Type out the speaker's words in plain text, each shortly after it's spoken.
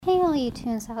all you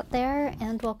tunes out there,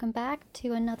 and welcome back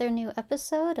to another new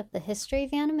episode of the History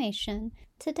of Animation.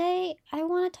 Today, I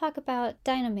want to talk about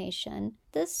Dynamation.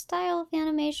 This style of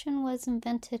animation was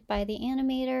invented by the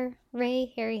animator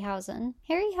Ray Harryhausen.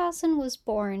 Harryhausen was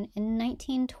born in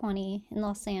 1920 in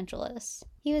Los Angeles.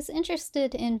 He was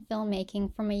interested in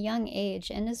filmmaking from a young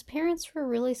age, and his parents were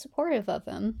really supportive of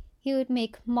him. He would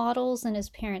make models in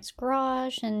his parents'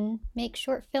 garage and make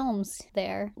short films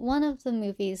there. One of the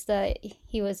movies that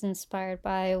he was inspired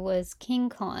by was King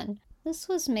Kong. This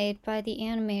was made by the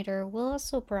animator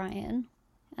Willis O'Brien.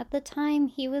 At the time,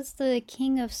 he was the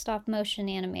king of stop-motion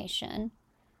animation.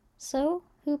 So,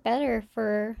 who better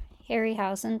for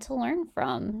Harryhausen to learn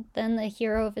from than the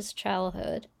hero of his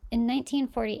childhood? In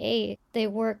 1948, they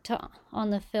worked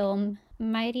on the film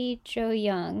Mighty Joe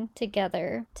Young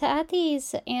together. To add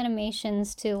these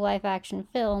animations to live-action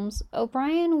films,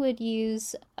 O'Brien would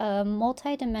use a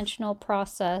multi-dimensional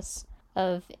process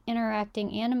of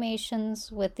interacting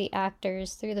animations with the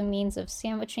actors through the means of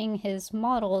sandwiching his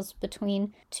models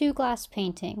between two glass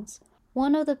paintings.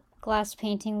 One of the glass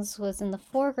paintings was in the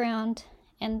foreground,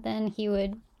 and then he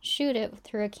would shoot it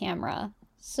through a camera.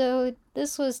 So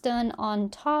this was done on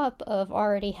top of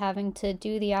already having to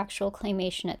do the actual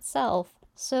claymation itself.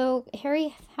 So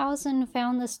Harryhausen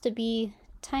found this to be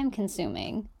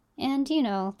time-consuming. And,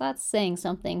 that's saying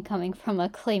something coming from a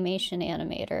claymation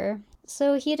animator.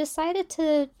 So he decided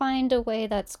to find a way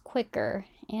that's quicker,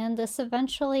 and this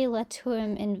eventually led to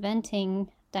him inventing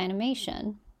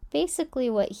Dynamation. Basically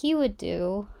what he would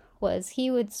do was he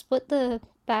would split the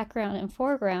background and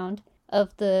foreground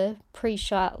of the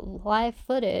pre-shot live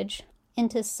footage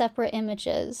into separate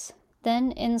images,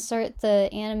 then insert the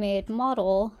animated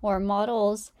model or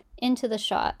models into the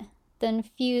shot, then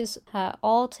fuse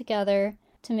all together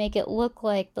to make it look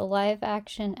like the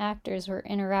live-action actors were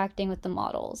interacting with the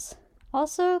models.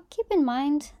 Also, keep in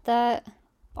mind that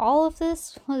all of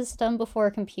this was done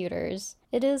before computers.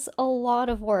 It is a lot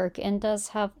of work and does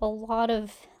have a lot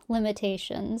of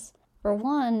limitations. For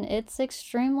one, it's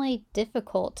extremely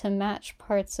difficult to match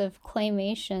parts of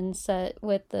claymation set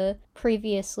with the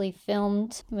previously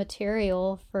filmed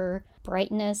material for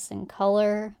brightness and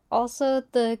color. Also,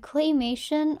 the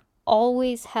claymation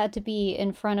always had to be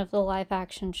in front of the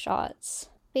live-action shots,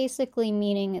 basically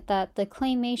meaning that the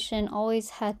claymation always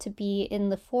had to be in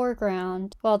the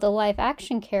foreground, while the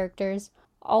live-action characters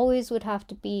always would have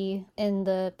to be in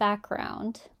the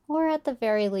background, or at the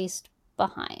very least,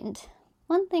 behind.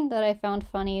 One thing that I found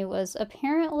funny was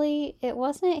apparently it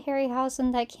wasn't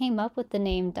Harryhausen that came up with the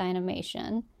name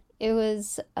Dynamation. It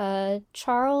was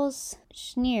Charles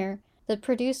Schneer, the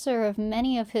producer of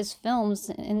many of his films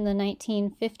in the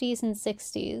 1950s and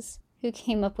 60s, who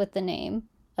came up with the name.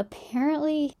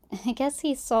 Apparently, I guess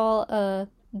he saw a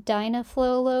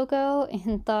Dynaflow logo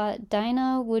and thought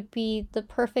Dyna would be the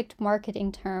perfect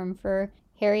marketing term for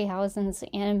Harryhausen's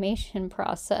animation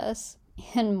process.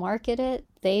 And market it,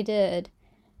 they did.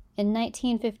 In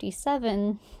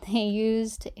 1957, they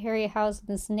used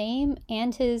Harryhausen's name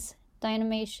and his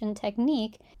Dynamation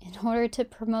technique in order to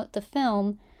promote the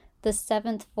film The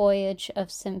Seventh Voyage of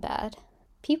Sinbad.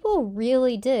 People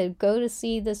really did go to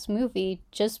see this movie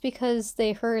just because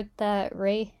they heard that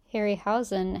Ray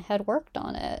Harryhausen had worked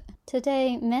on it.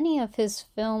 Today, many of his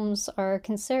films are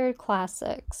considered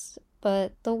classics,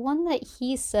 but the one that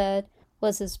he said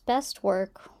was his best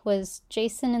work was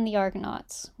Jason and the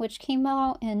Argonauts, which came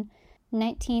out in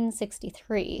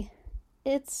 1963.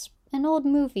 It's an old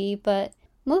movie, but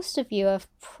most of you have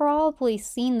probably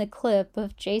seen the clip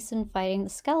of Jason fighting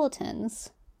the skeletons.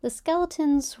 The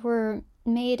skeletons were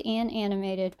made and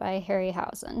animated by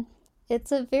Harryhausen.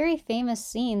 It's a very famous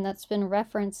scene that's been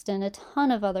referenced in a ton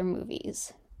of other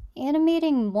movies.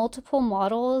 Animating multiple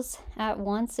models at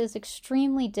once is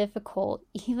extremely difficult,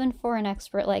 even for an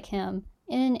expert like him.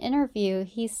 In an interview,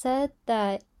 he said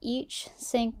that each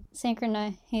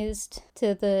synchronized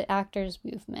to the actor's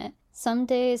movement. Some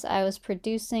days I was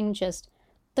producing just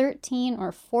 13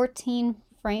 or 14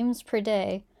 frames per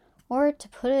day, or to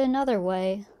put it another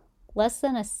way, less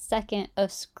than a second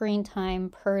of screen time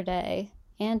per day.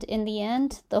 And in the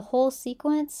end, the whole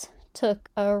sequence took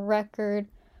a record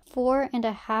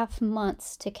 4.5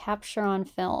 months to capture on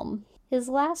film. His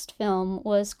last film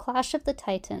was Clash of the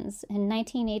Titans in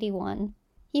 1981.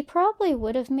 He probably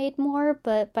would have made more,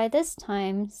 but by this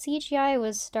time, CGI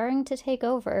was starting to take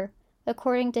over.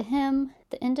 According to him,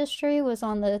 the industry was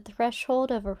on the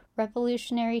threshold of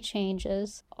revolutionary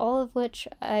changes, all of which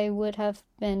I would have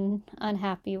been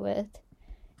unhappy with.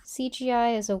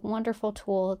 CGI is a wonderful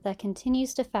tool that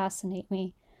continues to fascinate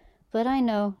me, but I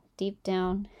know, deep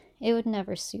down, it would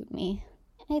never suit me.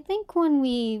 I think when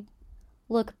we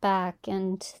look back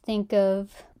and think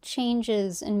of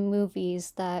changes in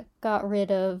movies that got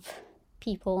rid of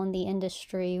people in the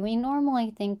industry, we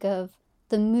normally think of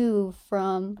the move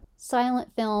from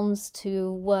silent films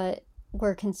to what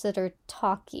were considered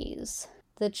talkies.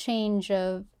 The change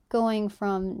of going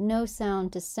from no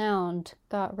sound to sound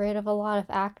got rid of a lot of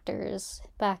actors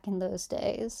back in those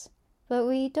days. But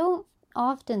we don't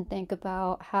often think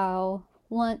about how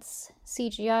once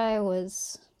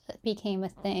CGI became a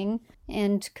thing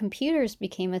and computers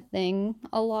became a thing,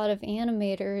 a lot of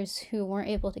animators who weren't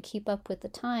able to keep up with the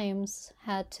times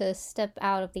had to step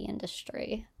out of the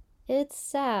industry. It's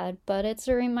sad, but it's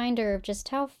a reminder of just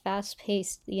how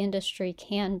fast-paced the industry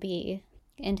can be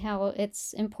and how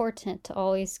it's important to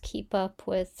always keep up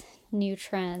with new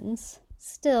trends.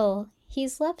 Still,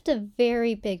 he's left a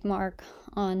very big mark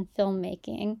on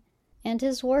filmmaking, and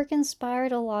his work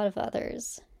inspired a lot of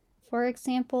others. For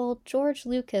example, George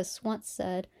Lucas once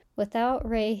said, "Without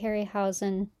Ray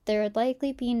Harryhausen, there would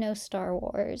likely be no Star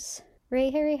Wars."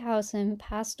 Ray Harryhausen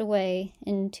passed away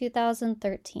in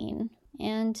 2013,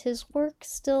 and his work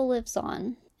still lives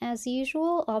on. As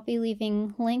usual, I'll be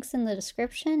leaving links in the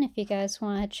description if you guys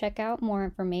want to check out more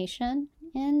information.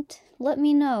 And let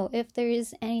me know if there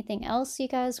is anything else you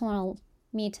guys want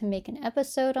me to make an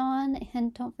episode on,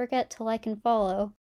 and don't forget to like and follow.